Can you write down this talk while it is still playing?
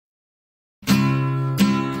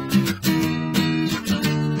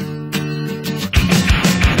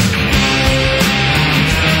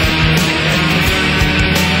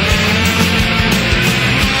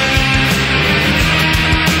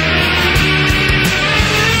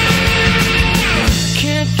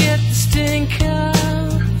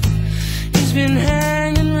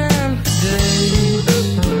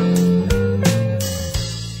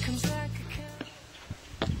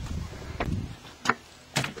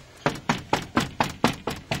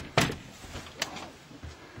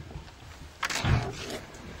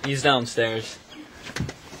He's downstairs.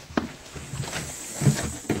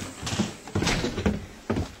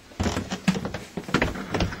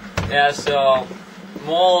 Yeah, so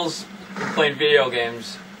Mole's played video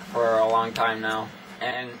games for a long time now,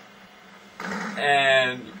 and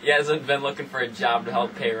he hasn't been looking for a job to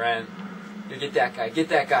help pay rent. You get that guy.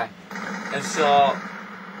 And so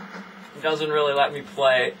he doesn't really let me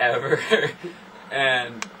play ever,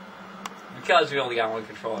 and because we only got one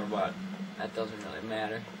controller, but that doesn't really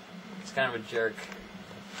matter. It's kind of a jerk.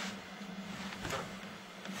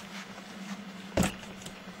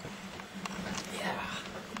 Yeah.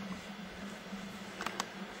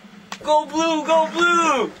 Go blue, go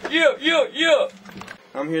blue! Yeah.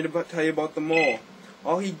 I'm here to tell you about the Mole.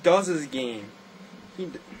 All he does is game. He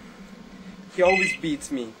always beats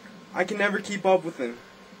me. I can never keep up with him.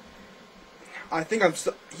 I think I'm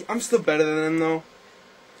still better than him though.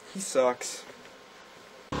 He sucks.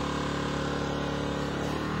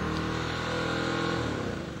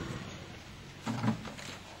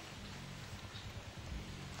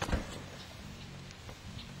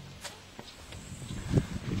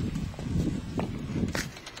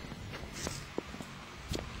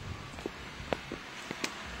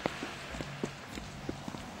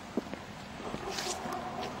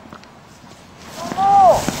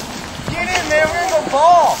 Man, we're gonna go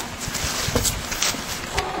ball.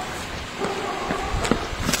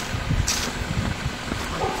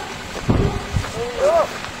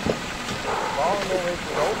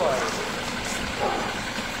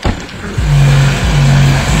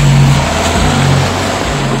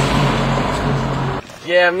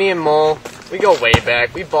 Yeah, me and Mole, we go way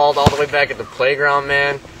back. We balled all the way back at the playground,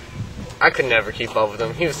 man. I could never keep up with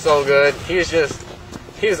him. He was so good. He was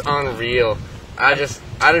unreal. I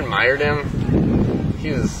admired him.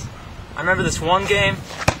 I remember this one game,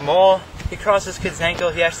 Mole, he crossed this kid's ankle.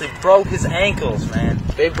 He actually broke his ankles, man.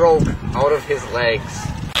 They broke out of his legs.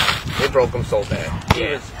 They broke him so bad.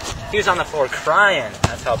 He was on the floor crying.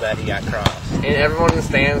 That's how bad he got crossed. And everyone in the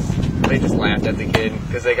stands, they just laughed at the kid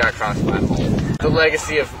because they got crossed by Mole. The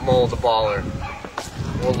legacy of Mole the baller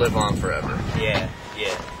will live on forever. Yeah,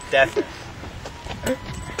 definitely.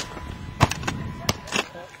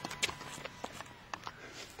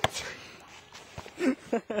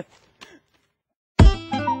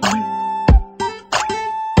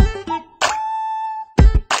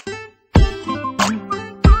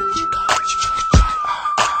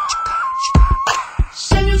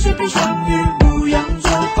三牛水瓶双鱼牧羊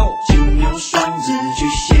座，金牛双子巨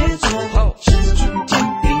蟹座，狮子处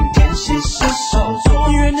天平天蝎射手座，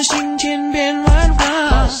女人的心千变万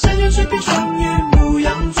化。三牛水瓶双鱼牧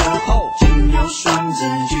羊座，金牛双子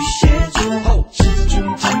巨蟹座，狮子处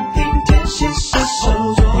天平天蝎射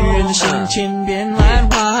手座，女人的心千变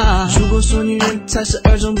万化。如果说女人才是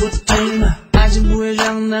二种不同，爱情不会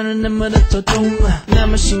让男人那么的头痛，那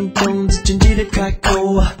么心动之前记得开口，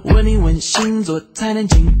问一问星座才能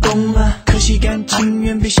进攻。可惜感情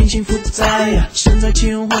远比心情复杂，身在其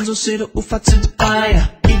中换做谁都无法自拔，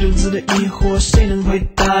一肚子的疑惑谁能回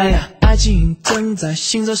答？爱情正在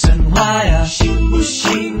行走神话，信不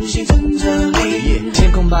信星辰这里，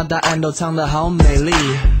天空把答案都藏得好美丽，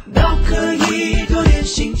都可以多点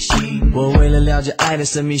星星。我为了了解爱的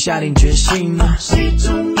神秘下定决心，谁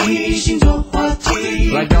中意星座话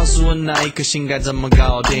题？来告诉我哪一颗星该怎么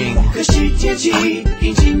搞定？可惜天气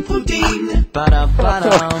阴晴不定，巴达巴达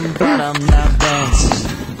巴达 now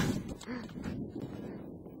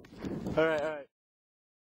dance。All right.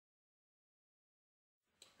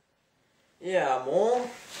 Yeah, Mole.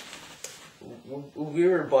 We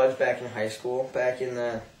were buds back in high school, back in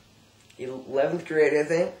the 11th grade, I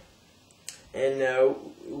think. And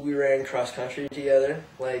we ran cross country together.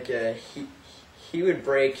 Like he would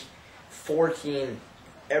break 14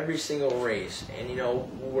 every single race, and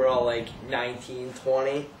we're all like 19,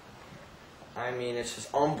 20. I mean, it's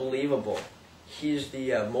just unbelievable. He's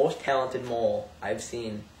the most talented Mole I've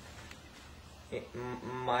seen in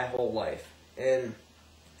my whole life, and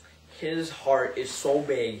his heart is so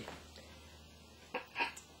big.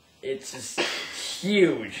 It's just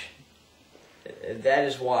huge. That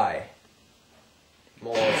is why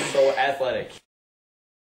Mole is so athletic.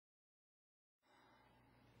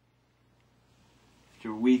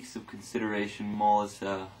 After weeks of consideration, Mole is,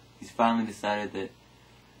 he's finally decided that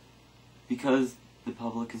because the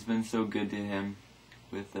public has been so good to him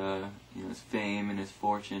with his fame and his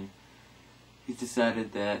fortune, he's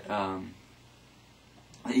decided that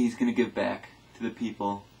he's going to give back to the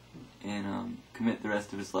people and commit the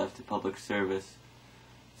rest of his life to public service.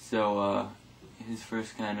 So his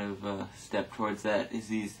first kind of step towards that is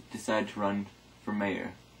he's decided to run for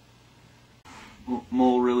mayor.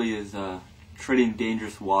 Mole really is treading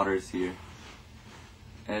dangerous waters here,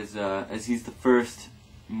 as he's the first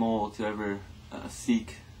mole to ever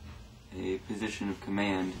seek a position of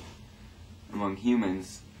command among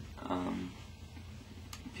humans.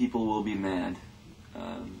 People will be mad.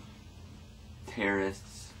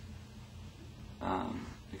 Terrorists,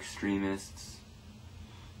 extremists.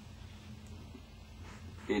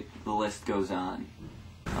 The list goes on.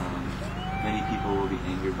 Many people will be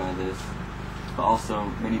angered by this, but also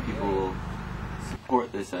many people will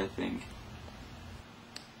support this, I think.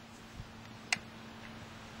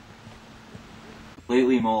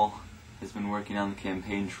 Lately, Mole has been working on the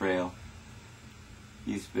campaign trail.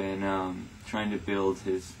 He's been trying to build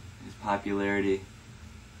his popularity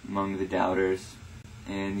among the doubters,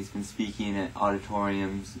 and he's been speaking at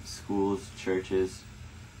auditoriums, schools, churches,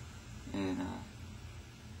 and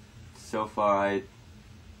so far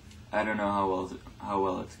I don't know how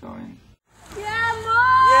well it's going. Yeah,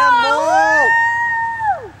 Mole! Yeah, Mole!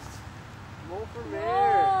 Mole for mayor.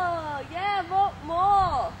 Mole! Yeah,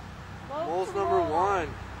 Mole! Mole's number one.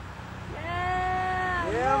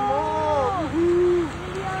 Yeah! Yeah, Mole!